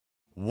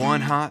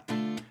One hot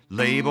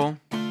label,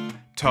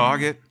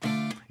 target,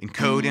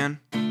 encoding,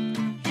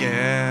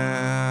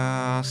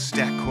 yeah,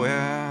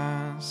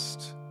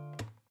 StatQuest.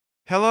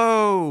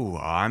 Hello,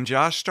 I'm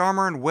Josh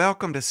Starmer and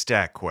welcome to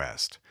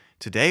StatQuest.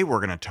 Today we're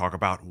going to talk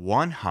about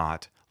one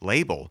hot,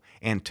 label,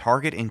 and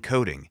target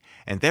encoding,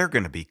 and they're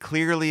going to be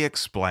clearly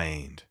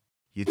explained.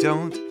 You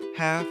don't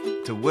have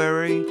to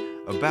worry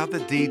about the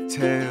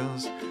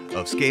details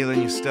of scaling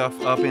your stuff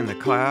up in the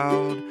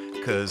cloud,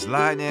 'cause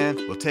Lightning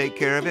will take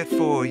care of it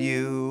for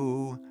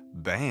you.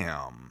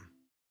 Bam!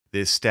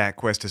 This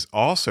StatQuest is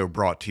also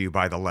brought to you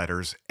by the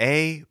letters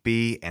A,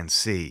 B, and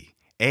C.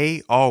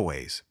 A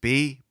always,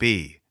 B,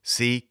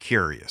 C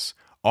curious.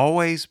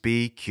 Always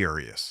be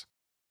curious.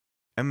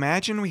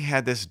 Imagine we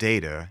had this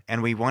data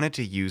and we wanted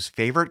to use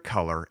favorite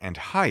color and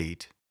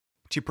height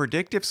to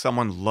predict if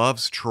someone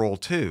loves Troll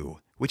 2,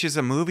 which is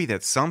a movie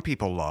that some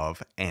people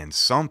love and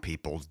some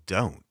people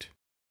don't.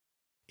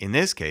 In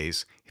this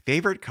case,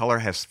 favorite color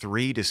has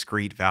three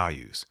discrete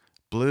values: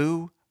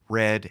 blue,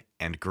 red,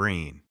 and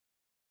green.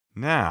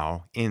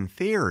 Now, in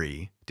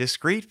theory,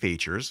 discrete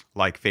features,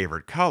 like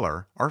favorite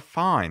color, are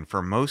fine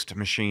for most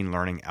machine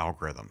learning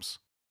algorithms.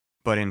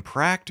 But in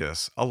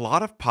practice, a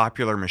lot of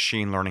popular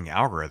machine learning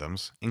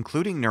algorithms,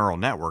 including neural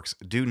networks,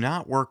 do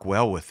not work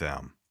well with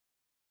them.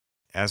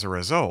 As a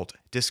result,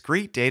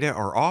 discrete data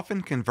are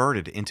often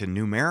converted into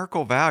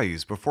numerical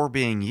values before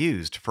being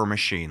used for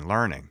machine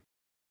learning.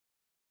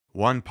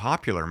 One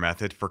popular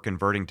method for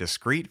converting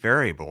discrete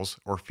variables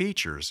or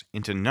features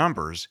into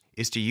numbers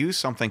is to use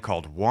something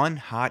called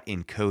one-hot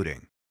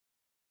encoding.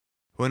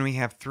 When we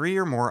have three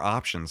or more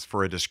options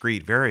for a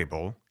discrete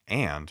variable,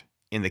 and,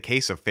 in the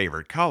case of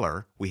favorite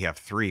color, we have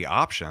three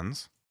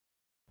options,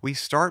 we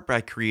start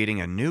by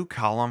creating a new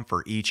column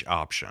for each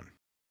option.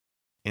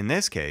 In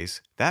this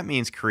case, that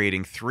means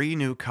creating three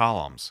new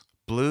columns: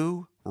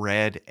 blue,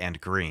 red,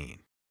 and green.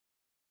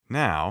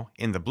 Now,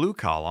 in the blue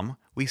column,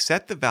 we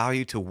set the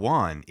value to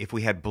 1 if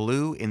we had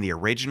blue in the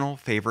original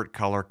favorite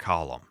color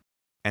column,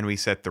 and we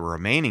set the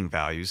remaining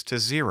values to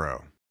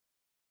 0.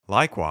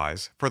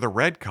 Likewise, for the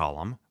red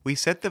column, we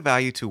set the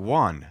value to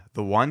 1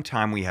 the one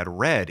time we had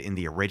red in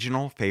the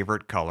original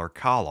favorite color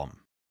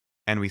column,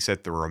 and we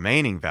set the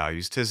remaining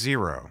values to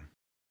 0.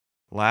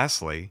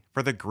 Lastly,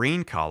 for the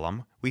green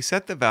column, we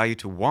set the value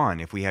to 1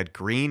 if we had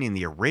green in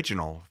the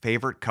original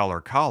favorite color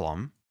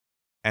column,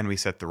 and we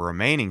set the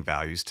remaining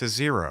values to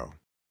 0.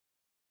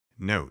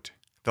 Note,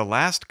 the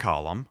last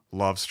column,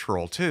 loves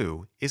Troll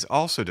 2, is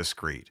also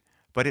discrete,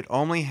 but it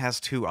only has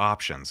two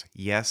options,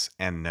 yes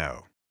and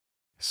no.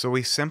 So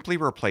we simply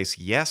replace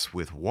yes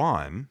with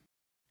 1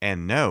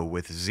 and no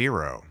with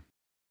 0.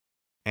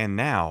 And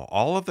now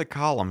all of the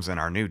columns in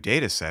our new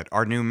dataset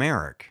are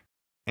numeric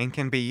and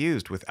can be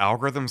used with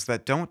algorithms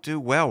that don't do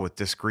well with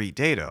discrete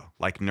data,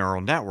 like neural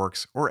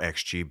networks or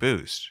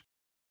XGBoost.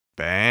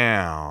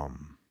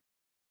 Bam!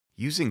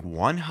 Using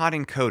one-hot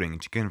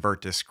encoding to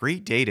convert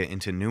discrete data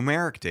into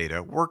numeric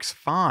data works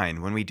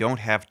fine when we don't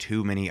have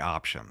too many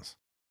options.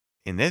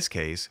 In this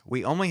case,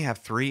 we only have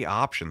three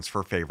options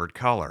for favorite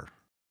color.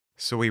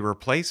 So we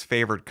replace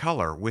favorite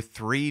color with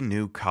three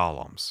new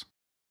columns.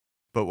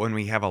 But when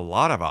we have a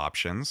lot of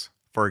options,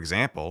 for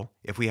example,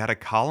 if we had a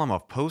column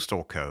of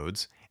postal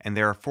codes and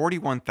there are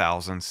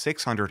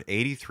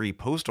 41,683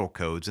 postal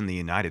codes in the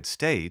United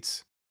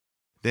States,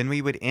 then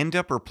we would end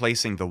up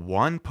replacing the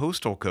one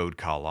postal code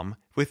column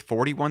with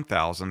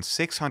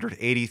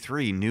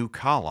 41,683 new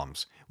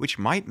columns, which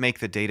might make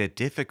the data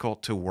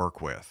difficult to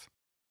work with.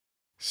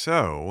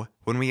 So,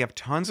 when we have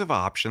tons of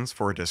options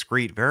for a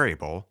discrete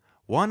variable,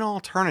 one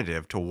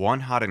alternative to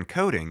one-hot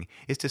encoding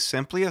is to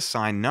simply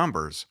assign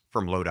numbers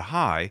from low to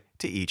high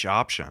to each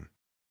option.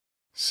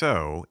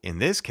 So, in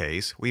this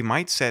case, we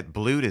might set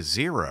blue to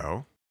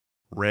 0,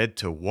 red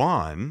to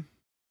 1,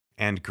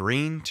 and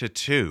green to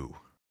 2.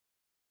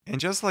 And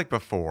just like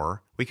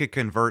before, we could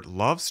convert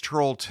loves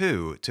Troll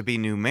 2 to be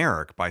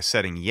numeric by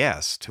setting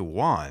yes to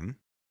 1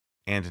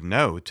 and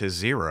no to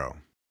 0.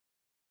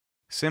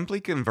 Simply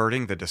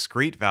converting the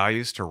discrete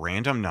values to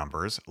random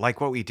numbers,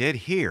 like what we did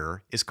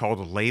here, is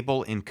called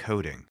label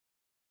encoding.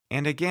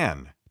 And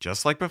again,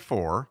 just like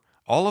before,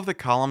 all of the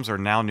columns are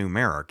now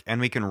numeric and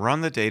we can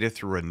run the data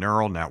through a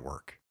neural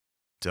network.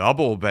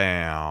 Double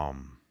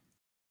bam!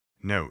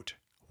 Note,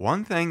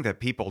 one thing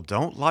that people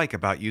don't like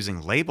about using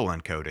label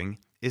encoding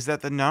is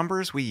that the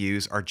numbers we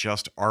use are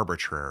just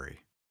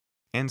arbitrary.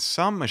 And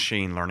some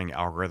machine learning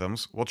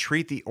algorithms will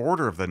treat the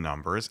order of the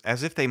numbers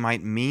as if they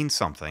might mean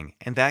something,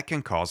 and that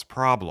can cause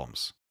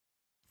problems.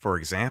 For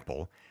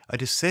example, a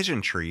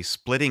decision tree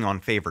splitting on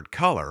favorite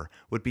color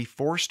would be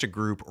forced to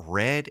group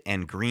red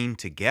and green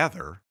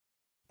together,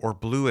 or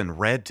blue and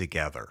red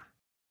together,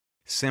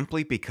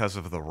 simply because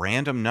of the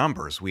random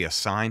numbers we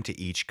assign to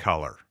each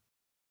color.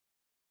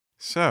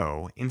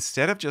 So,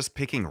 instead of just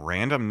picking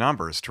random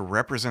numbers to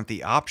represent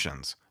the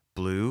options,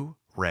 blue,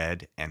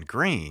 red, and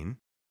green,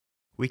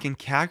 we can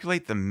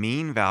calculate the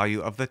mean value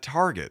of the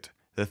target,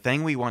 the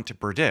thing we want to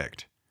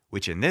predict,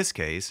 which in this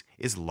case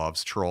is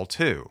loves Troll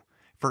 2,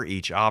 for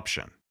each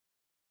option.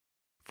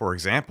 For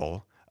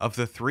example, Of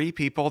the 3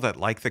 people that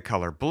like the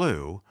color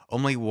blue,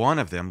 only one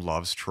of them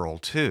loves Troll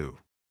 2.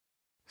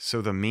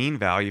 So the mean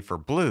value for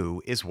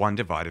blue is 1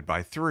 divided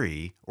by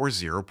 3, or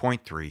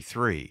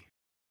 0.33.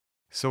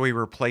 So we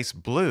replace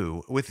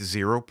blue with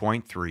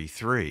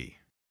 0.33.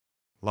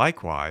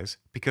 Likewise,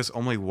 because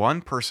only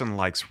one person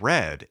likes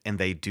red and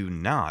they do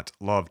not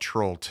love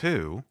Troll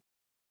 2,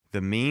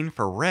 the mean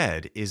for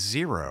red is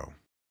 0.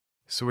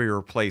 So we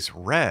replace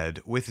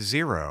red with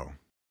 0.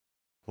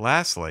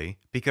 Lastly,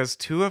 because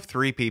 2 of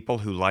 3 people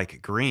who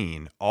like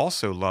green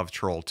also love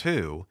Troll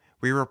 2,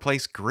 we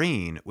replace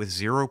green with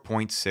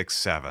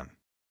 0.67.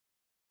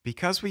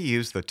 Because we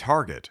use the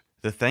target,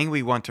 the thing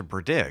we want to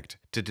predict,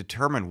 to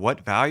determine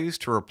what values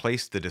to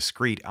replace the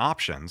discrete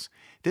options,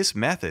 this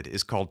method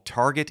is called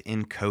target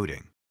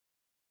encoding.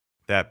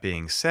 That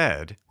being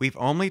said, we've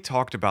only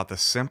talked about the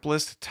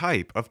simplest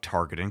type of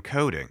target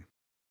encoding.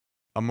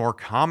 A more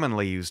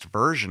commonly used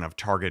version of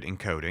target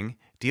encoding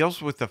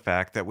deals with the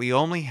fact that we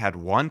only had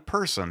one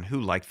person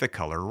who liked the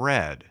color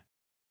red.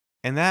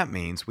 And that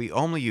means we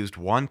only used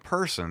one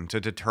person to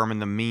determine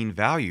the mean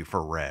value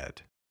for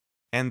red.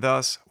 And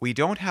thus, we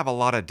don't have a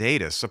lot of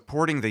data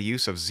supporting the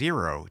use of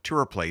 0 to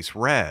replace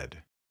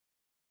red.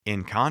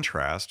 In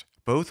contrast,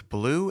 both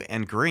blue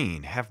and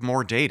green have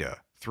more data,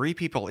 3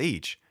 people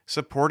each,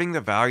 supporting the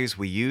values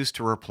we use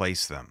to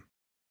replace them.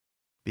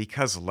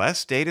 Because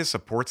less data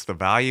supports the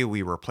value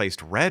we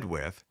replaced red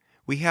with,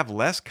 we have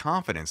less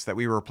confidence that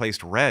we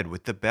replaced red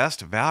with the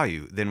best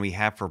value than we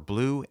have for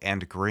blue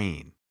and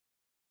green.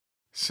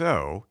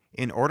 So,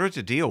 in order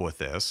to deal with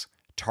this,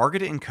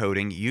 target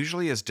encoding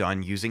usually is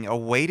done using a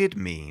weighted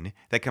mean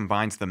that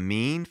combines the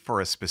mean for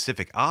a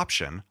specific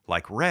option,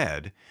 like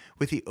red,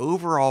 with the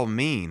overall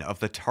mean of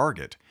the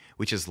target,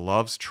 which is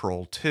loves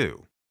Troll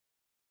 2.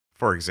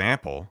 For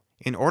example,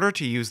 in order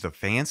to use the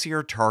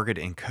fancier target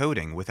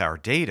encoding with our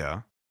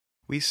data,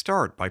 we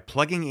start by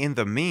plugging in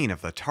the mean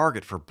of the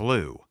target for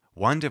blue,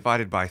 1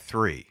 divided by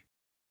 3.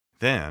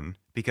 Then,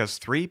 because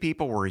 3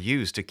 people were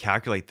used to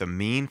calculate the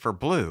mean for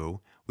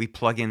blue, we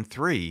plug in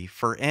 3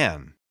 for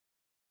n.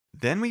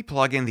 Then we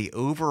plug in the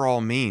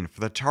overall mean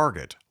for the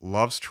target,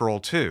 loves Troll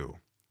 2,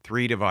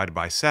 3 divided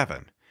by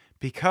 7,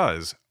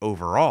 because,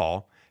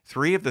 overall,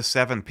 3 of the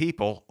 7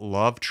 people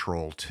love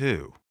Troll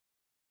 2.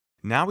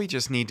 Now we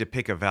just need to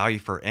pick a value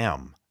for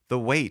m, the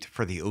weight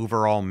for the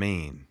overall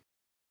mean.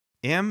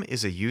 M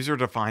is a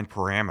user-defined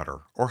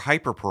parameter, or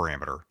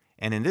hyperparameter,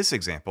 and in this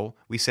example,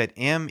 we set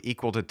m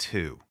equal to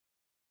 2.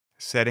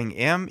 Setting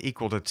m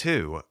equal to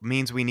 2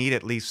 means we need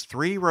at least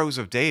 3 rows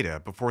of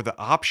data before the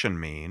option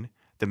mean,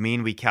 the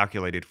mean we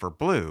calculated for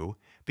blue,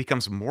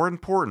 becomes more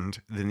important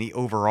than the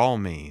overall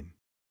mean.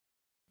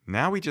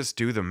 Now we just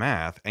do the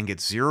math and get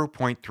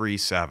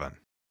 0.37.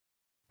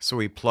 So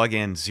we plug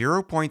in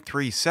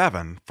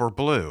 0.37 for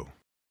blue.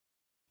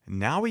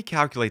 Now we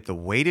calculate the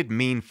weighted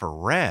mean for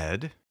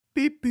red,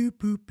 beep boop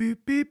boop boop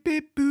beep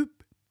beep boop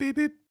beep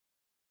beep,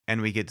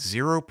 and we get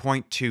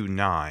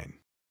 0.29.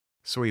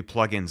 So we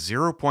plug in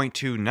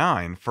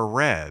 0.29 for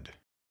red.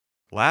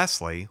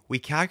 Lastly, we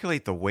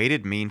calculate the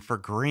weighted mean for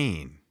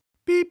green,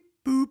 beep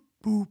boop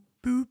boop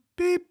boop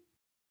beep,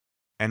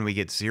 and we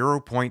get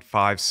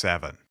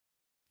 0.57.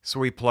 So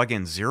we plug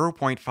in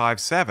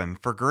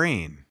 0.57 for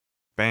green.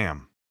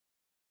 Bam.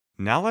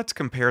 Now let's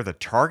compare the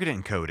target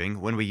encoding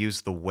when we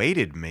use the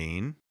weighted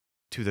mean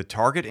to the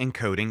target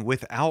encoding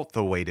without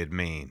the weighted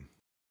mean.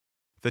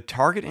 The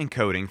target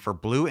encoding for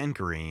blue and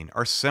green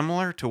are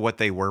similar to what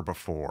they were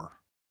before.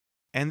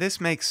 And this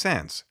makes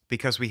sense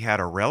because we had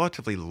a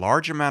relatively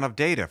large amount of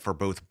data for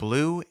both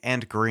blue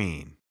and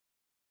green.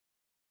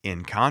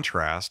 In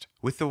contrast,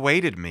 with the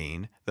weighted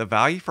mean, the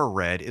value for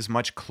red is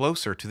much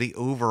closer to the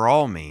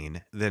overall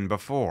mean than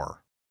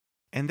before.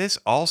 And this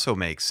also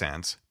makes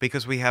sense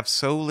because we have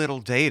so little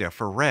data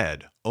for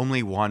red,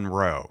 only 1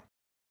 row.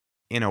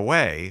 In a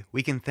way,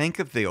 we can think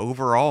of the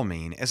overall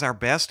mean as our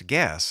best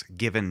guess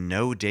given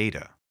no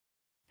data.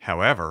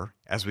 However,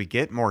 as we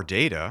get more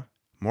data,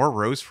 more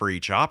rows for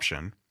each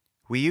option,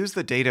 we use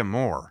the data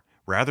more,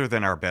 rather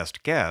than our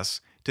best guess,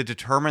 to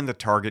determine the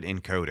target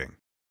encoding.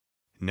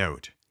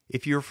 Note,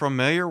 if you're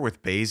familiar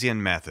with Bayesian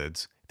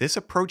methods, this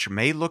approach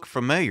may look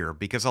familiar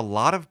because a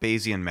lot of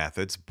Bayesian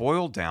methods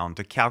boil down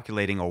to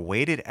calculating a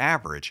weighted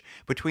average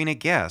between a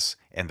guess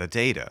and the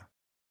data.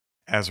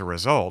 As a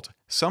result,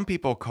 some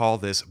people call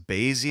this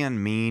Bayesian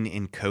mean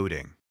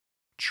encoding.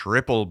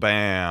 Triple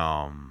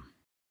bam!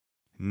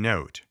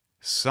 Note,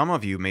 some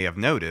of you may have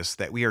noticed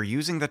that we are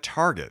using the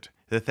target,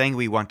 the thing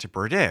we want to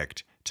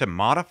predict, to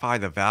modify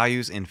the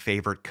values in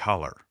favorite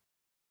color.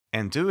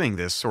 And doing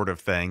this sort of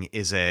thing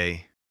is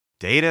a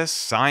data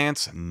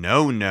science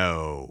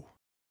no-no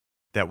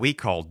that we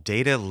call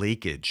data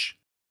leakage.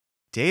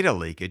 Data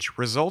leakage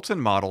results in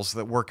models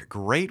that work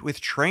great with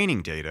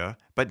training data,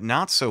 but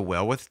not so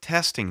well with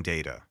testing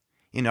data.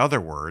 In other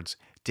words,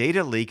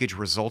 data leakage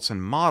results in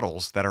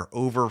models that are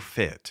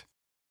overfit.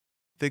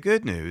 The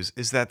good news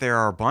is that there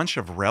are a bunch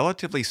of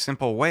relatively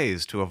simple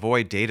ways to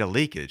avoid data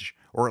leakage,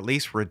 or at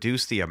least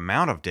reduce the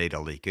amount of data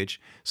leakage,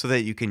 so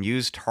that you can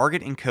use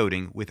target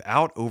encoding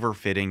without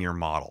overfitting your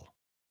model.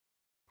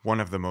 One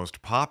of the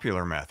most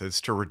popular methods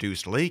to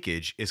reduce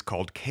leakage is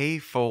called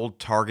k-fold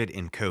target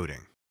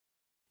encoding.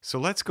 So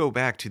let's go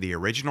back to the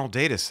original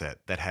dataset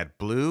that had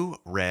blue,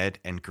 red,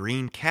 and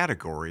green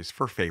categories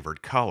for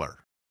favorite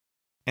color,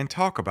 and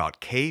talk about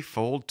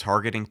k-fold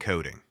target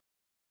encoding.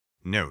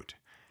 Note,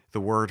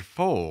 the word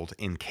fold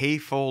in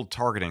k-fold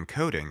target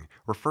encoding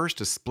refers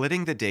to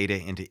splitting the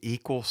data into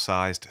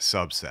equal-sized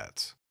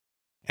subsets,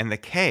 and the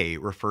k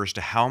refers to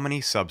how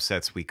many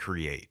subsets we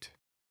create.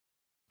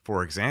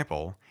 For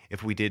example,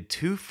 if we did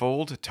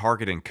two-fold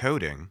target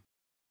encoding,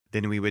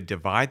 then we would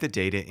divide the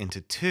data into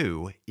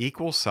two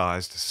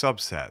equal-sized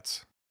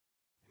subsets.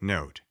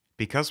 Note,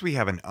 because we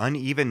have an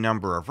uneven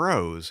number of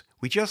rows,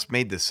 we just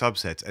made the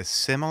subsets as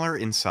similar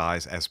in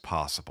size as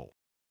possible.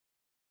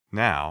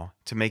 Now,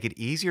 to make it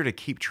easier to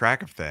keep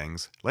track of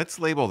things, let's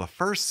label the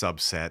first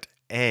subset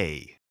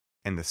A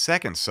and the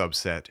second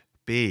subset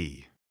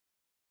B.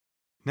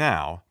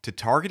 Now, to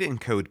target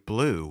encode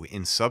blue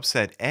in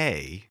subset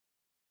A,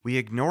 we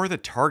ignore the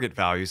target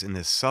values in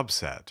this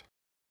subset.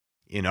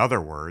 In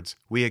other words,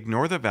 we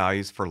ignore the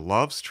values for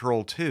Love's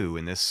Troll 2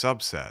 in this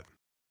subset,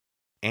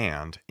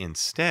 and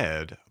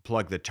instead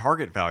plug the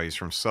target values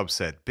from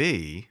subset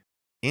B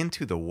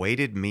into the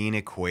weighted mean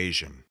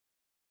equation.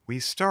 We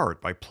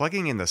start by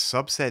plugging in the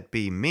subset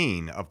B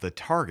mean of the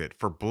target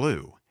for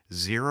blue,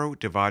 0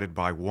 divided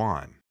by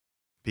 1,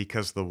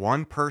 because the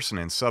one person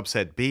in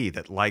subset B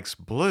that likes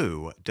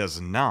blue does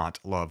not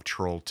love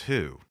Troll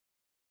 2.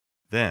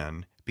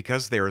 Then,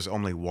 because there is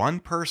only one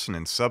person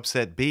in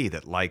subset B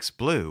that likes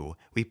blue,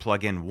 we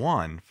plug in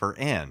 1 for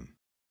n.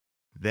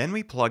 Then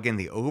we plug in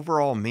the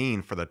overall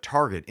mean for the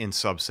target in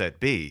subset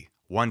B,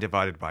 1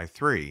 divided by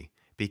 3,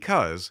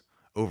 because,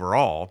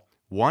 overall,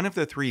 one of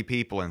the three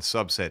people in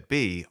subset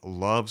B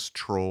loves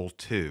Troll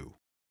 2.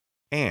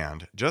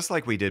 And, just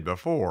like we did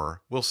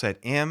before, we'll set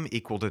m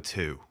equal to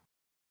 2.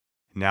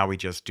 Now we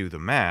just do the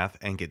math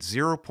and get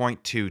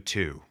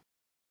 0.22.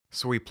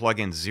 So we plug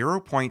in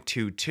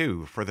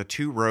 0.22 for the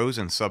two rows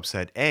in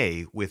subset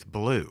A with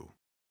blue.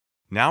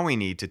 Now we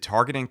need to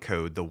target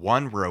encode the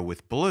one row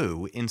with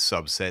blue in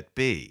subset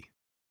B.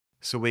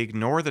 So we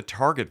ignore the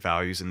target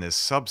values in this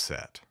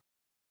subset,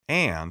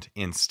 and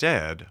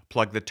instead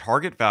plug the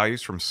target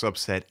values from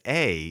subset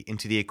A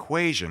into the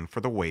equation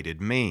for the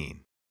weighted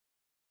mean.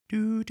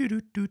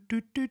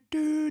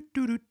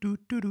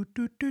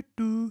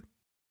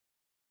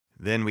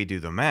 Then we do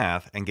the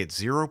math and get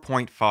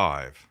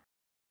 0.5.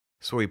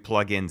 So we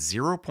plug in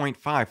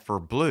 0.5 for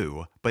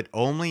blue, but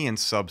only in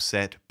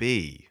subset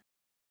B.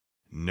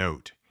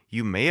 Note,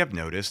 you may have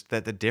noticed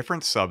that the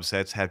different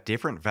subsets have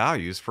different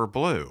values for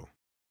blue.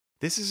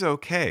 This is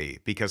okay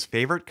because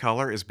favorite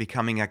color is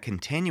becoming a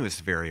continuous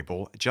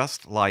variable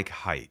just like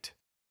height.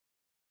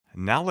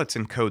 Now let's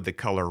encode the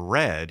color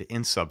red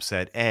in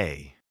subset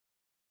A.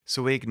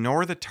 So we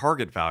ignore the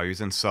target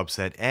values in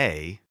subset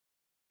A,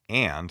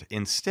 and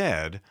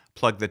instead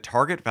plug the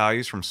target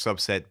values from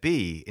subset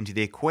B into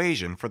the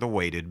equation for the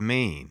weighted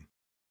mean.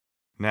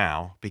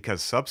 Now,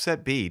 because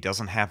subset B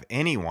doesn't have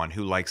anyone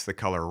who likes the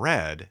color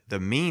red,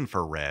 the mean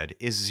for red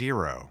is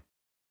 0,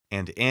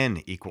 and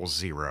n equals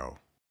 0.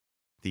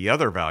 The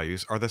other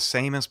values are the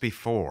same as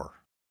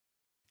before,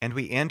 and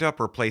we end up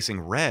replacing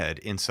red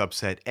in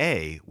subset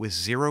A with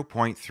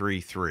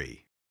 0.33.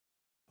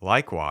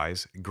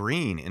 Likewise,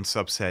 green in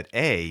subset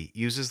A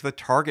uses the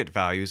target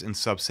values in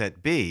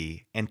subset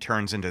B and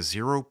turns into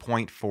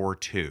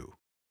 0.42.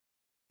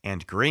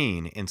 And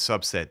green in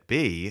subset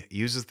B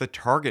uses the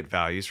target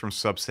values from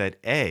subset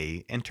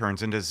A and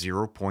turns into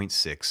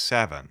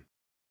 0.67.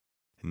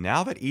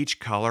 Now that each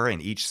color in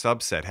each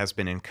subset has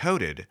been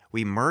encoded,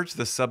 we merge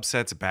the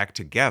subsets back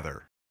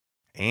together,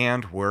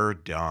 and we're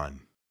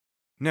done.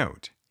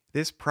 Note,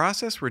 this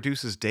process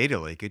reduces data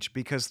leakage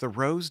because the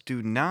rows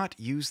do not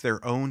use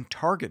their own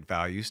target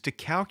values to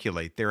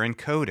calculate their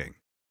encoding.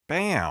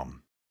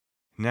 Bam!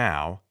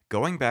 Now,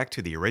 going back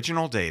to the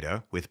original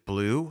data with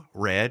blue,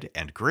 red,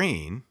 and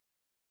green,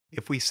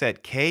 if we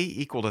set k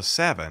equal to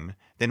 7,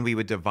 then we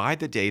would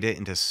divide the data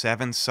into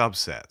 7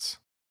 subsets.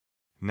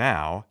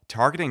 Now,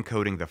 target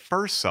encoding the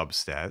first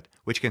subset,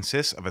 which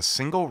consists of a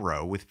single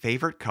row with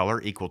favorite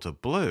color equal to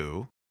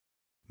blue,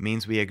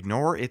 means we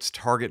ignore its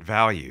target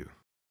value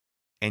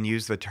and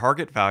use the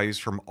target values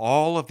from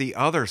all of the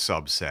other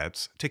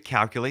subsets to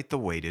calculate the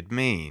weighted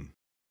mean.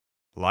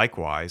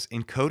 Likewise,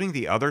 encoding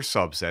the other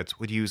subsets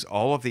would use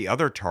all of the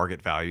other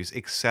target values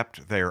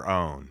except their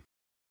own.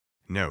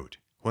 Note,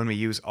 when we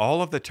use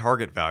all of the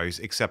target values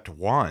except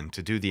one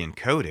to do the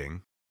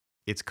encoding,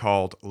 it's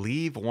called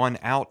leave one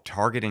out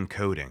target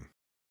encoding.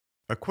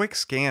 A quick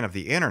scan of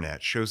the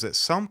internet shows that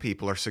some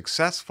people are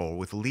successful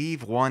with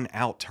leave one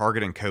out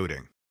target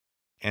encoding,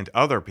 and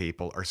other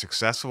people are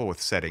successful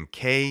with setting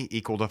k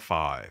equal to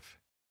 5.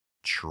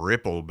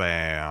 Triple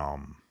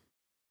bam!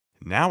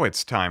 Now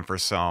it's time for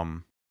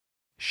some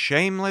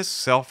shameless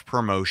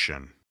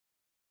self-promotion.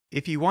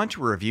 If you want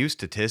to review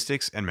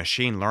statistics and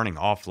machine learning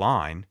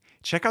offline,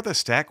 check out the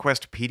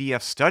StatQuest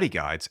PDF study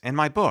guides and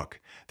my book,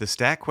 The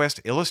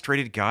StatQuest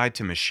Illustrated Guide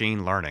to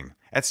Machine Learning,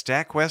 at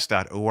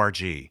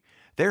statquest.org.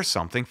 There's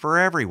something for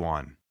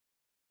everyone.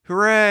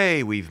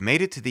 Hooray! We've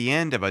made it to the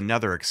end of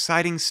another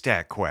exciting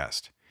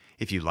StatQuest.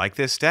 If you like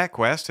this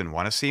StatQuest and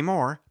want to see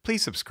more,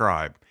 please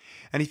subscribe.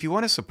 And if you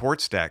want to support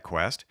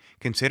StatQuest,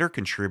 consider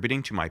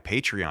contributing to my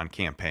Patreon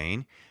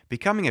campaign,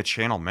 becoming a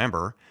channel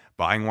member,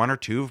 buying one or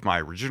two of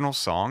my original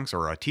songs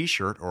or a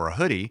t-shirt or a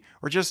hoodie,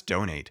 or just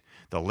donate.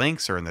 The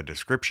links are in the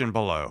description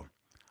below.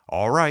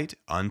 All right,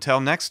 until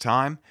next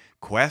time,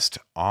 quest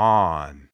on!